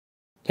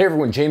Hey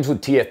everyone, James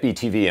with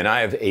TFBTV, and I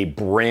have a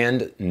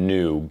brand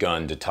new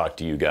gun to talk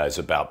to you guys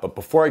about. But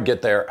before I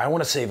get there, I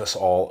want to save us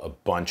all a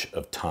bunch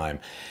of time.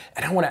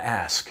 And I want to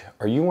ask,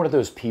 are you one of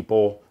those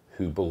people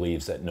who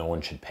believes that no one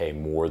should pay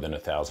more than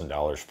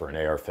 $1,000 for an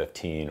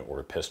AR-15 or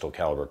a pistol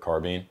caliber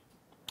carbine?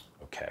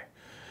 Okay.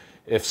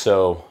 If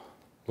so,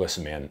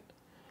 listen man,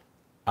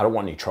 I don't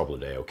want any trouble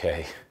today,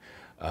 okay?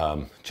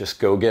 Just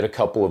go get a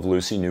couple of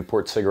Lucy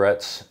Newport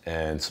cigarettes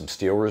and some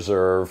Steel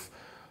Reserve,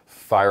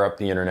 fire up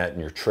the internet in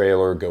your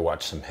trailer, go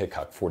watch some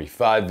Hickok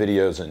 45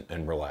 videos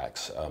and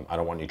relax. I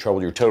don't want any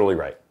trouble. You're totally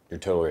right. You're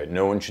totally right.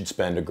 No one should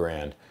spend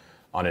 $1,000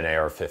 on an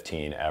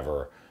AR-15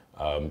 ever.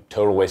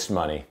 Total waste of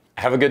money.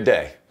 Have a good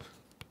day.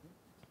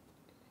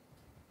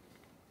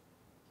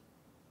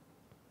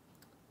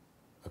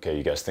 Okay,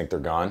 you guys think they're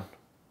gone?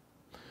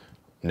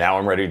 Now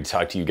I'm ready to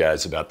talk to you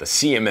guys about the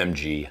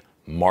CMMG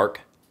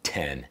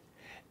Mk10,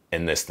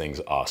 and this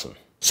thing's awesome.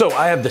 So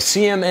I have the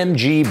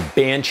CMMG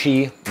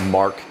Banshee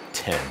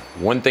Mk10.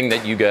 One thing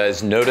that you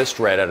guys noticed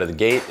right out of the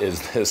gate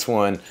is this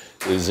one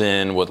is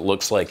in what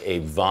looks like a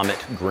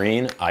vomit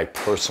green. I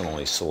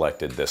personally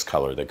selected this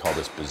color. They call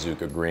this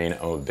bazooka green.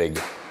 I'm a big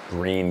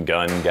green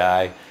gun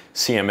guy.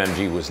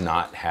 CMMG was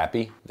not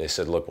happy. They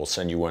said, look, we'll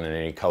send you one in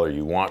any color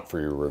you want for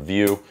your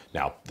review.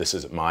 Now, this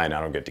isn't mine. I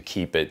don't get to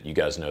keep it. You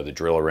guys know the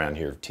drill around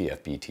here of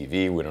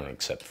TFBTV. We don't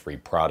accept free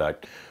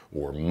product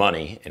or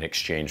money in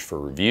exchange for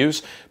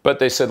reviews. But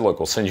they said, look,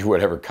 we'll send you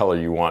whatever color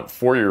you want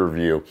for your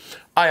review.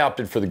 I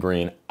opted for the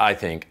green. I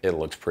think it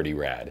looks pretty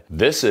rad.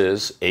 This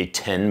is a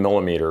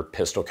 10mm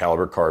pistol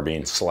caliber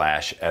carbine /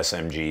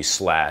 SMG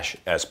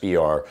 /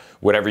 SBR,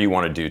 whatever you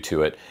want to do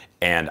to it.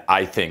 And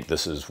I think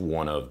this is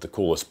one of the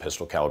coolest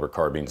pistol caliber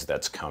carbines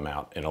that's come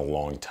out in a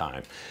long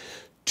time.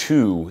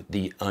 To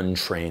the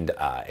untrained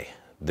eye,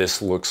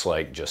 this looks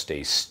like just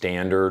a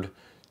standard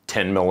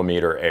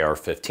 10mm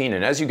AR-15.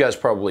 And as you guys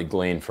probably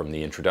gleaned from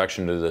the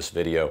introduction to this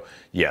video,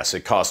 yes, it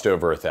cost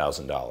over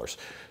 $1,000.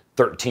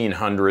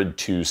 $1,300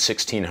 to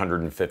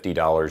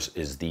 $1,650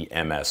 is the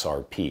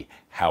MSRP.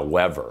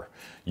 However,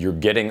 you're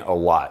getting a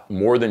lot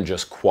more than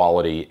just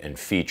quality and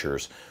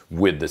features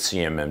with the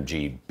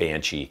CMMG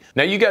Banshee.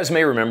 Now you guys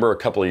may remember a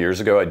couple of years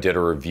ago I did a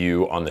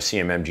review on the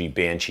CMMG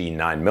Banshee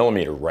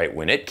 9mm right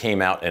when it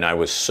came out, and I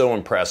was so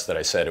impressed that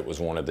I said it was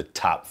one of the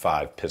top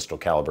 5 pistol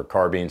caliber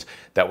carbines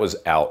that was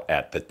out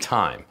at the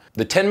time.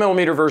 The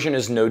 10mm version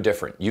is no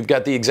different. You've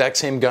got the exact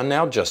same gun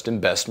now, just in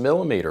best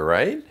millimeter,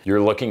 right?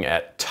 You're looking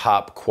at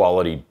top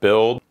quality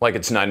build, like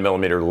its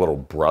 9mm little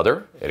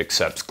brother. It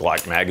accepts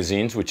Glock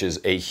magazines, which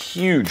is a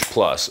huge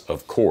plus,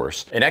 of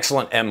course. An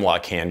excellent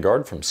M-LOK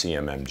handguard from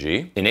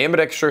CMMG. An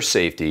ambidextrous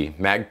safety,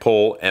 mag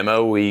pull,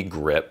 MOE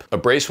grip, a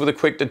brace with a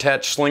quick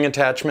detach sling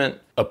attachment,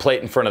 a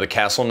plate in front of the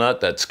castle nut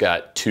that's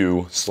got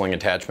 2 sling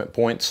attachment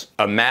points,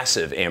 a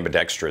massive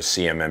ambidextrous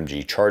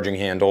CMMG charging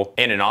handle,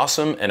 and an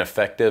awesome and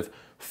effective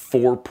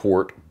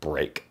 4-port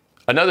brake.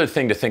 Another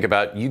thing to think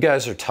about, you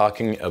guys are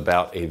talking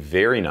about a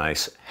very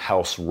nice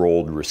house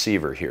rolled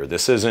receiver here.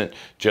 This isn't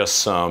just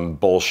some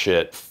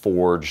bullshit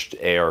forged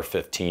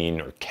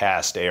AR-15 or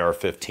cast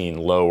AR-15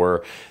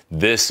 lower.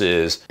 This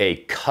is a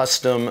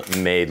custom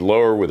made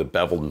lower with a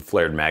beveled and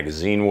flared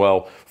magazine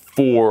well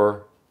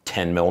for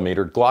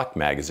 10mm Glock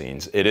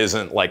magazines. It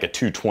isn't like a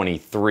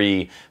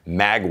 223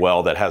 mag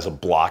well that has a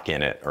block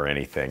in it or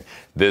anything.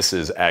 This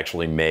is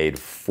actually made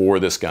for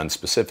this gun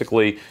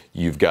specifically.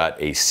 You've got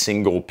a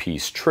single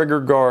piece trigger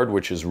guard,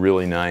 which is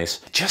really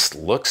nice. It just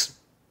looks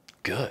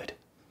good.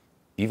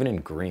 Even in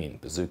green,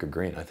 bazooka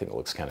green, I think it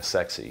looks kind of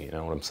sexy, you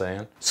know what I'm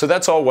saying? So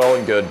that's all well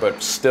and good,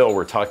 but still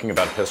we're talking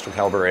about a pistol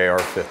caliber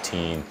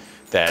AR-15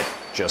 that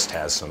just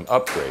has some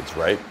upgrades,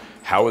 right?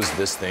 How is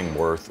this thing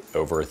worth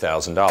over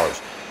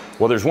 $1,000?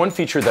 Well, there's one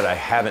feature that I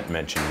haven't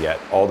mentioned yet,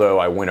 although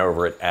I went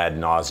over it ad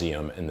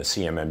nauseum in the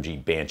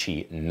CMMG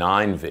Banshee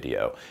 9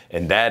 video,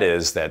 and that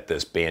is that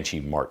this Banshee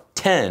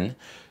Mk10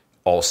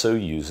 also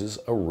uses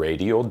a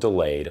radial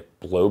delayed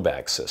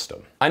blowback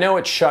system. I know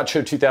at SHOT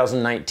Show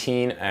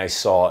 2019, I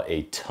saw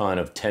a ton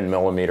of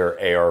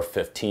 10mm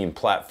AR-15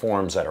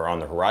 platforms that are on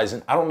the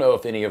horizon. I don't know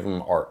if any of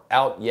them are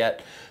out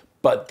yet,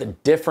 but the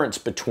difference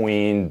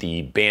between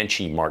the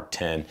Banshee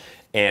Mk10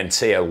 and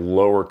say a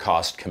lower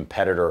cost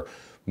competitor,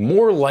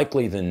 more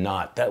likely than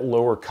not, that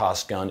lower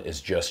cost gun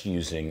is just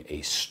using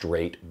a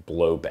straight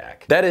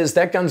blowback. That is,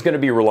 that gun's gonna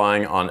be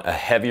relying on a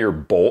heavier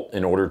bolt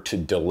in order to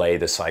delay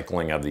the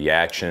cycling of the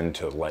action,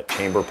 to let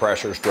chamber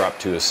pressures drop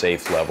to a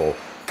safe level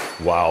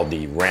while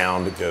the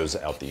round goes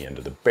out the end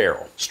of the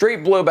barrel. Straight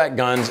blowback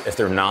guns, if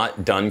they're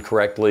not done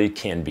correctly,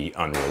 can be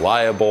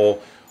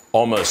unreliable.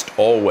 Almost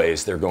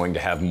always they're going to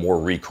have more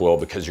recoil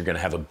because you're gonna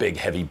have a big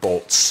heavy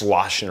bolt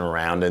sloshing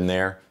around in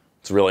there.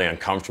 It's really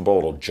uncomfortable.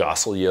 It'll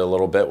jostle you a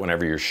little bit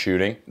whenever you're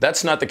shooting.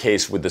 That's not the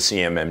case with the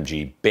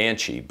CMMG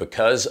Banshee.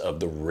 Because of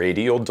the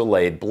radial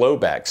delayed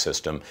blowback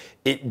system,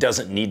 it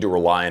doesn't need to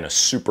rely on a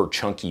super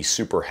chunky,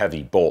 super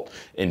heavy bolt.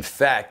 In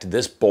fact,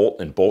 this bolt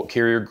and bolt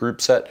carrier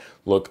group set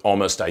look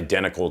almost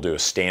identical to a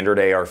standard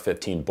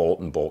AR-15 bolt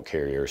and bolt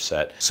carrier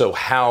set. So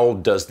how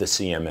does the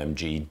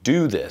CMMG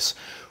do this?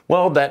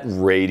 Well, that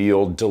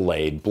radial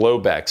delayed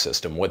blowback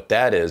system, what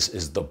that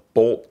is the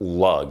bolt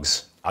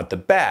lugs. At the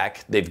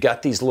back, they've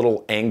got these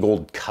little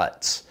angled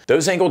cuts.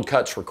 Those angled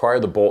cuts require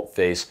the bolt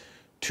face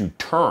to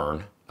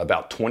turn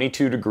about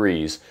 22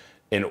 degrees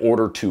in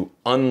order to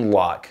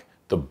unlock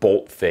the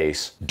bolt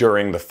face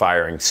during the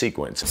firing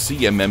sequence.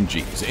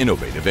 CMMG's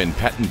innovative and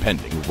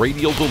patent-pending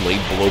Radial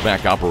Delayed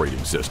Blowback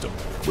operating system,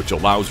 which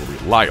allows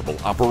reliable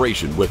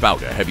operation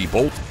without a heavy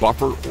bolt,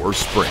 buffer, or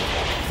spring.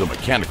 The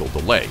mechanical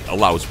delay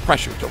allows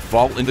pressure to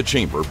fall in the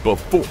chamber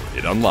before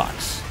it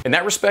unlocks. In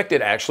that respect,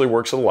 it actually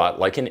works a lot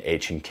like an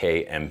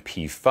H&K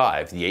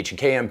MP5. The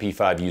H&K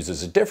MP5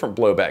 uses a different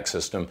blowback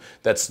system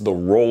that's the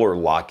roller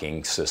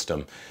locking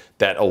system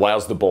that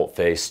allows the bolt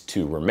face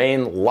to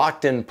remain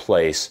locked in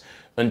place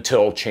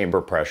until chamber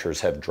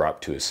pressures have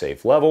dropped to a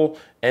safe level,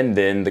 and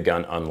then the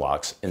gun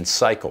unlocks in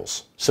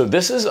cycles. So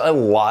this is a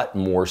lot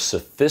more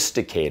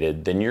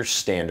sophisticated than your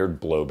standard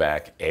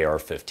blowback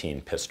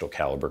AR-15 pistol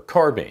caliber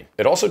carbine.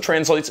 It also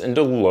translates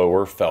into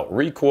lower felt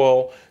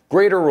recoil,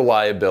 greater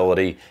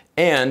reliability,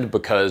 and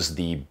because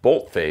the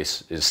bolt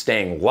face is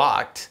staying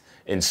locked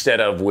instead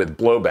of with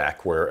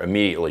blowback where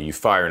immediately you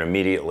fire and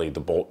immediately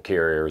the bolt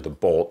carrier, the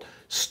bolt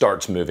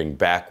starts moving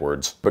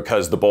backwards,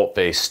 because the bolt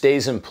face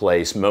stays in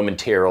place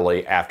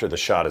momentarily after the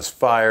shot is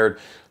fired.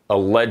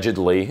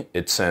 Allegedly,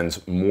 it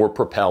sends more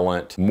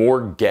propellant,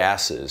 more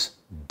gases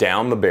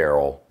down the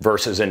barrel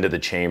versus into the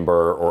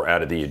chamber or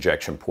out of the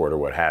ejection port or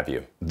what have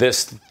you.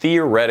 This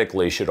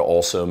theoretically should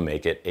also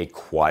make it a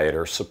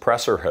quieter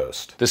suppressor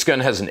host. This gun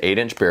has an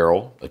 8-inch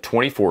barrel, a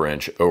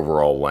 24-inch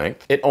overall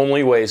length. It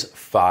only weighs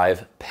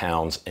 5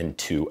 pounds and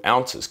 2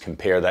 ounces.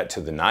 Compare that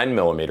to the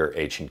 9mm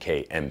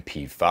H&K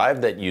MP5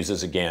 that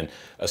uses, again,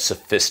 a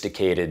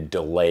sophisticated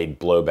delayed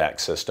blowback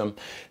system.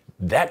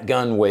 That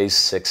gun weighs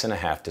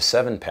 6.5 to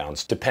 7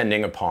 pounds,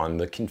 depending upon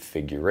the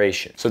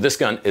configuration. So this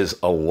gun is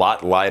a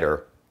lot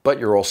lighter, but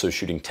you're also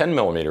shooting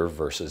 10mm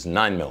versus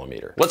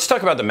 9mm. Let's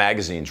talk about the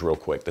magazines real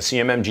quick. The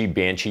CMMG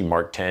Banshee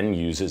Mk10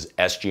 uses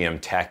SGM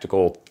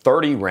Tactical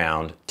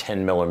 30-round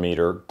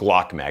 10mm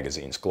Glock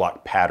magazines,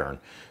 Glock pattern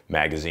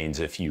magazines,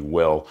 if you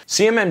will.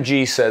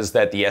 CMMG says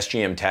that the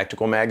SGM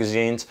Tactical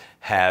magazines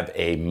have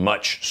a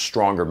much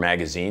stronger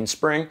magazine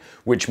spring,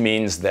 which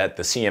means that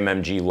the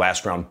CMMG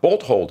last round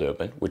bolt hold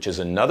open, which is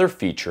another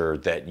feature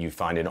that you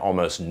find in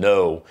almost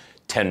no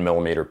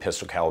 10mm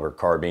pistol caliber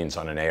carbines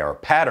on an AR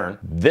pattern,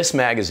 this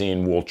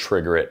magazine will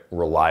trigger it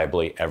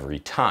reliably every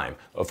time.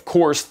 Of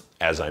course,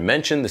 as I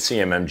mentioned, the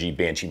CMMG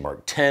Banshee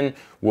Mk10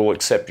 will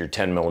accept your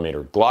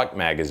 10mm Glock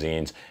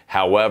magazines.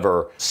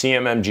 However,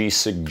 CMMG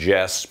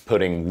suggests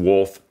putting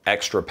Wolf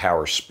extra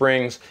power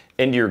springs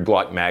into your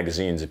Glock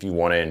magazines if you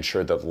want to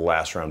ensure that the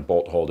last round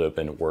bolt hold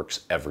open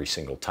works every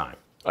single time.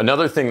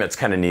 Another thing that's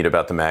kind of neat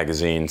about the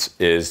magazines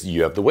is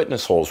you have the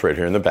witness holes right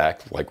here in the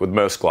back, like with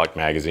most Glock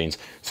magazines.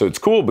 So it's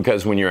cool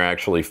because when you're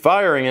actually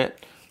firing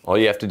it, all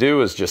you have to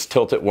do is just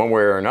tilt it one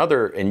way or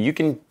another and you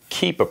can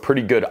keep a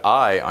pretty good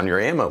eye on your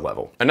ammo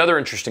level. Another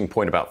interesting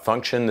point about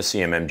function, the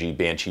CMMG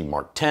Banshee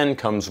Mk10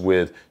 comes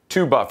with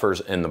 2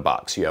 buffers in the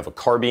box. You have a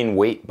carbine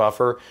weight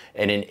buffer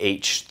and an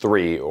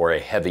H3 or a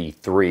heavy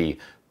 3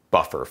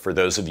 buffer. For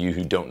those of you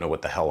who don't know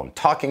what the hell I'm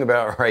talking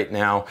about right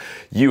now,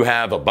 you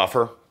have a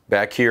buffer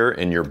back here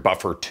in your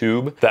buffer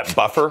tube. That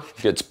buffer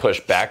gets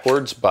pushed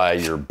backwards by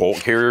your bolt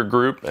carrier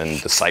group and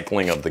the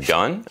cycling of the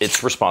gun.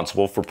 It's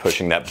responsible for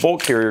pushing that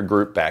bolt carrier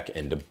group back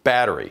into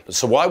battery.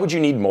 So why would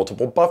you need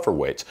multiple buffer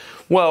weights?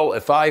 Well,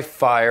 if I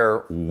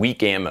fire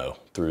weak ammo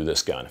through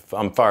this gun, if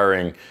I'm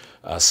firing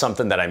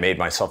something that I made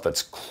myself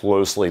that's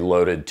closely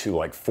loaded to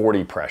like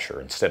 40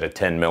 pressure instead of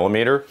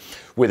 10mm,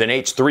 with an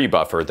H3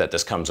 buffer that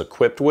this comes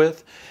equipped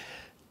with,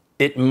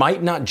 it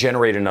might not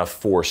generate enough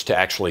force to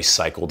actually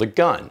cycle the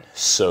gun.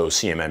 So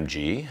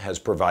CMMG has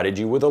provided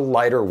you with a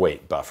lighter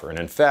weight buffer. And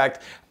in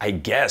fact, I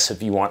guess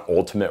if you want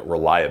ultimate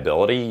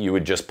reliability, you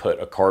would just put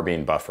a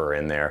carbine buffer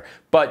in there,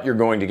 but you're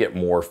going to get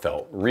more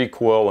felt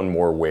recoil and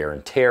more wear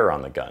and tear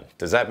on the gun.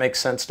 Does that make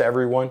sense to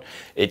everyone?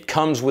 It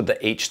comes with the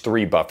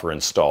H3 buffer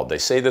installed. They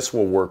say this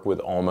will work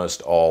with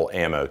almost all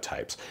ammo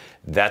types.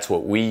 That's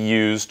what we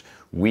used.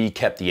 We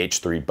kept the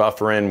H3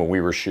 buffer in when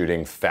we were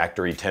shooting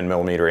factory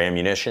 10mm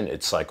ammunition.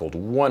 It cycled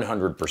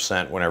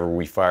 100% whenever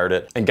we fired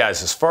it. And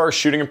guys, as far as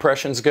shooting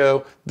impressions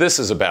go, this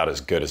is about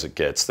as good as it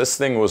gets. This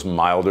thing was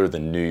milder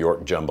than New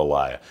York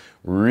Jambalaya.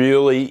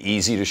 Really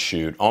easy to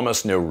shoot,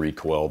 almost no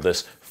recoil.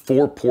 This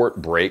 4-port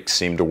brake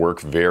seemed to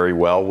work very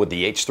well. With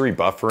the H3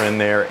 buffer in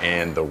there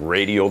and the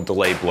radial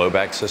delayed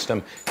blowback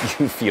system,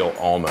 you feel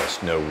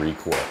almost no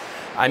recoil.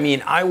 I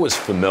mean, I was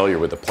familiar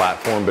with the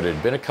platform, but it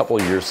had been a couple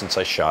of years since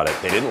I shot it.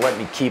 They didn't let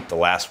me keep the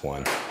last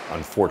one,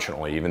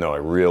 unfortunately, even though I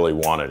really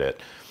wanted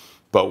it.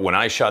 But when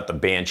I shot the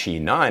Banshee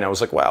 9, I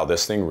was like, wow,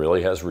 this thing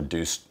really has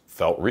reduced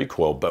felt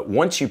recoil. But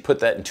once you put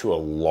that into a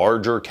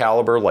larger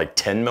caliber, like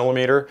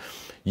 10mm,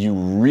 you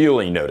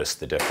really notice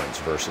the difference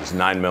versus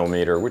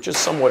 9mm, which is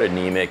somewhat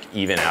anemic,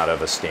 even out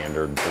of a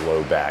standard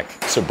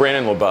blowback. So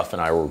Brandon LaBeouf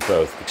and I were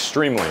both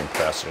extremely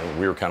impressed, and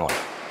we were kind of like,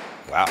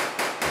 wow,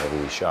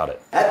 whenever we shot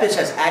it. That bitch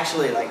has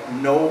actually like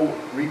no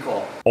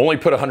recoil. Only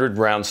put 100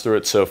 rounds through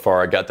it so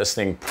far. I got this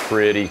thing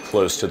pretty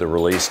close to the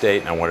release date,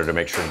 and I wanted to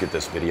make sure to get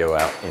this video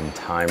out in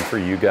time for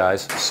you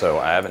guys. So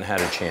I haven't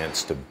had a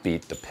chance to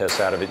beat the piss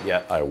out of it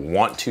yet. I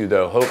want to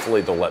though.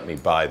 Hopefully they'll let me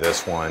buy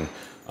this one,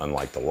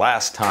 unlike the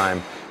last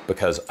time,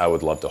 because I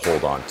would love to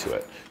hold on to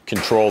it.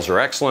 Controls are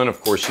excellent.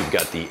 Of course, you've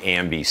got the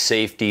ambi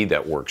safety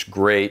that works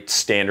great.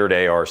 Standard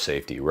AR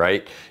safety,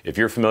 right? If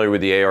you're familiar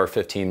with the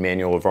AR-15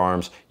 manual of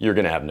arms, you're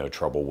gonna have no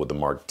trouble with the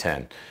Mark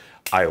 10.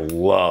 I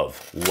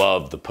love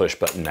the push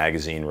button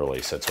magazine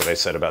release. That's what I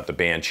said about the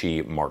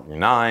Banshee Mark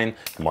 9.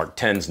 The Mark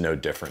 10's no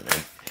different.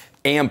 An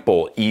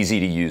ample,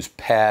 easy to use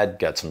pad,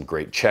 got some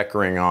great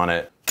checkering on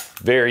it.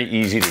 Very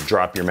easy to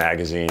drop your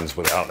magazines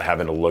without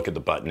having to look at the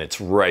button.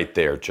 It's right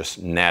there,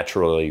 just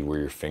naturally where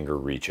your finger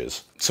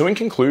reaches. So in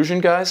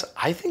conclusion, guys,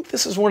 I think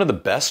this is one of the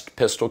best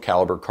pistol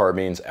caliber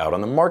carbines out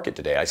on the market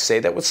today. I say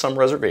that with some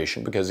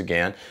reservation because,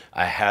 again,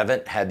 I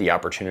haven't had the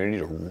opportunity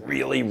to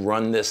really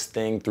run this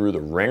thing through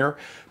the ringer,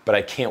 but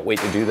I can't wait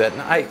to do that,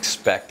 and I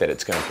expect that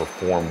it's gonna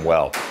perform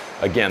well.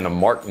 Again, the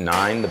Mark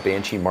 9, the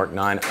Banshee Mark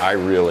 9, I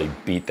really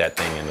beat that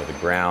thing into the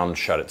ground,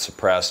 shot it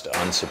suppressed,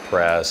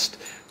 unsuppressed,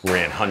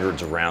 ran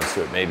hundreds of rounds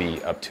through it,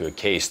 maybe up to a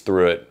case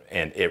through it,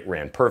 and it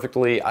ran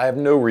perfectly. I have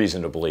no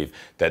reason to believe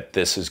that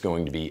this is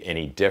going to be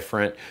any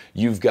different.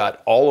 You've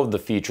got all of the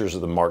features of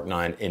the Mark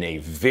 9 in a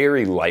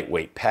very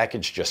lightweight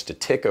package, just a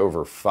tick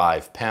over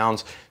 5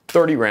 pounds,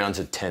 30 rounds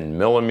at 10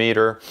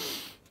 millimeter.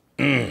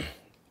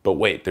 But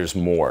wait, there's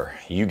more.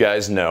 You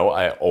guys know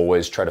I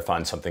always try to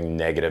find something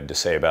negative to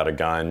say about a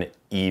gun,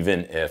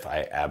 even if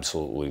I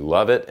absolutely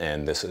love it,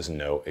 and this is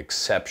no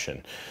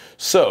exception.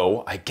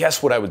 So I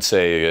guess what I would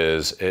say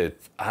is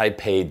if I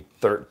paid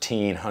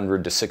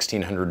 $1,300 to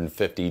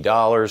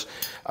 $1,650,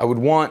 I would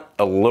want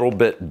a little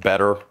bit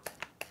better.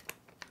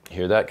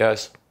 Hear that,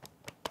 guys?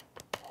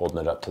 Holding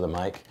it up to the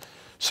mic.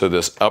 So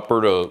this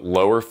upper to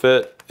lower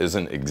fit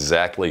isn't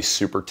exactly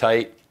super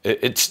tight.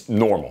 It's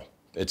normal.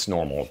 It's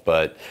normal,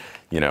 but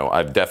you know,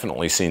 I've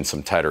definitely seen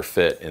some tighter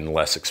fit in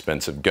less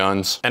expensive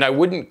guns. And I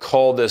wouldn't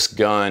call this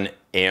gun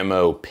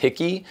ammo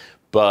picky,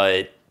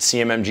 but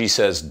CMMG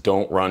says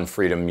don't run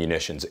Freedom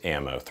Munitions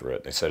ammo through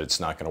it. They said it's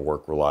not gonna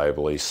work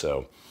reliably,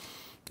 so,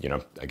 you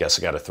know, I guess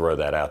I gotta throw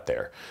that out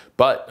there.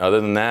 But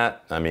other than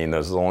that, I mean,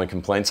 those are the only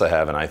complaints I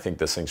have, and I think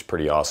this thing's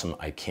pretty awesome.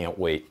 I can't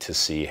wait to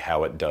see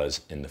how it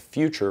does in the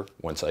future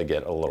once I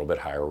get a little bit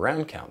higher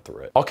round count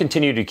through it. I'll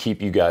continue to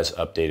keep you guys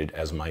updated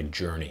as my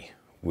journey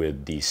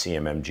with the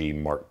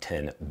CMMG Mark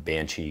 10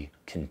 Banshee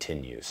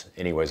continues.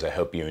 Anyways, I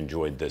hope you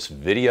enjoyed this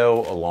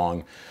video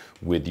along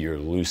with your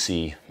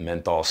Lucy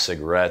menthol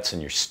cigarettes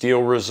and your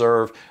Steel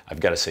Reserve. I've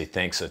got to say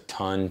thanks a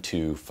ton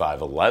to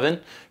 511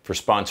 for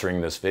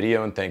sponsoring this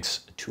video, and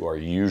thanks to our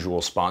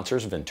usual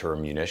sponsors, Ventura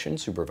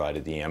Munitions, who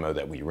provided the ammo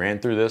that we ran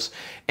through this.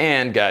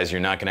 And guys,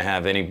 you're not going to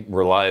have any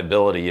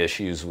reliability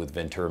issues with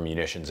Ventura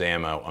Munitions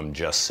ammo, I'm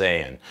just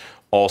saying.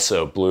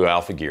 Also, Blue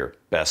Alpha Gear,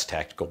 best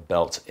tactical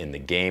belts in the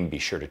game. Be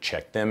sure to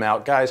check them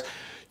out, guys.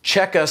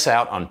 Check us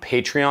out on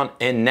Patreon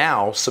and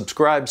now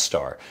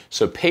Subscribestar.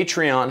 So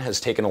Patreon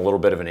has taken a little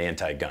bit of an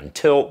anti-gun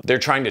tilt. They're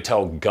trying to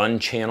tell gun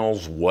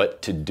channels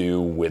what to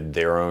do with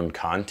their own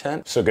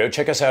content. So go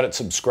check us out at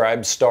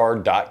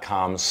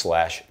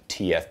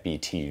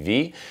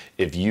subscribestar.com/TFBTV.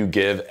 If you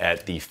give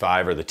at the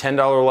 $5 or the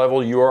 $10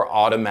 level, you are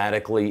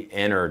automatically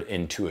entered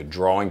into a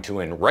drawing to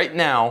win right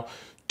now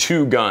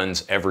 2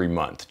 guns every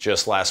month.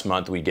 Just last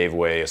month, we gave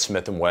away a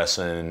Smith &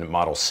 Wesson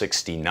Model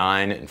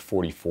 69 and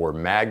 44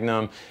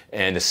 Magnum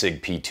and a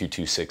SIG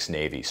P226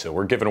 Navy. So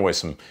we're giving away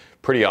some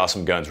pretty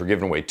awesome guns. We're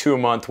giving away 2 a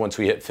month. Once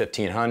we hit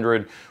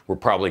 1,500, we're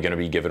probably gonna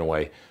be giving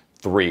away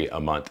 3 a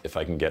month if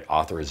I can get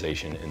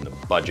authorization in the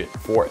budget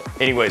for it.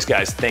 Anyways,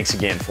 guys, thanks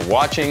again for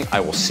watching.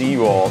 I will see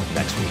you all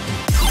next week.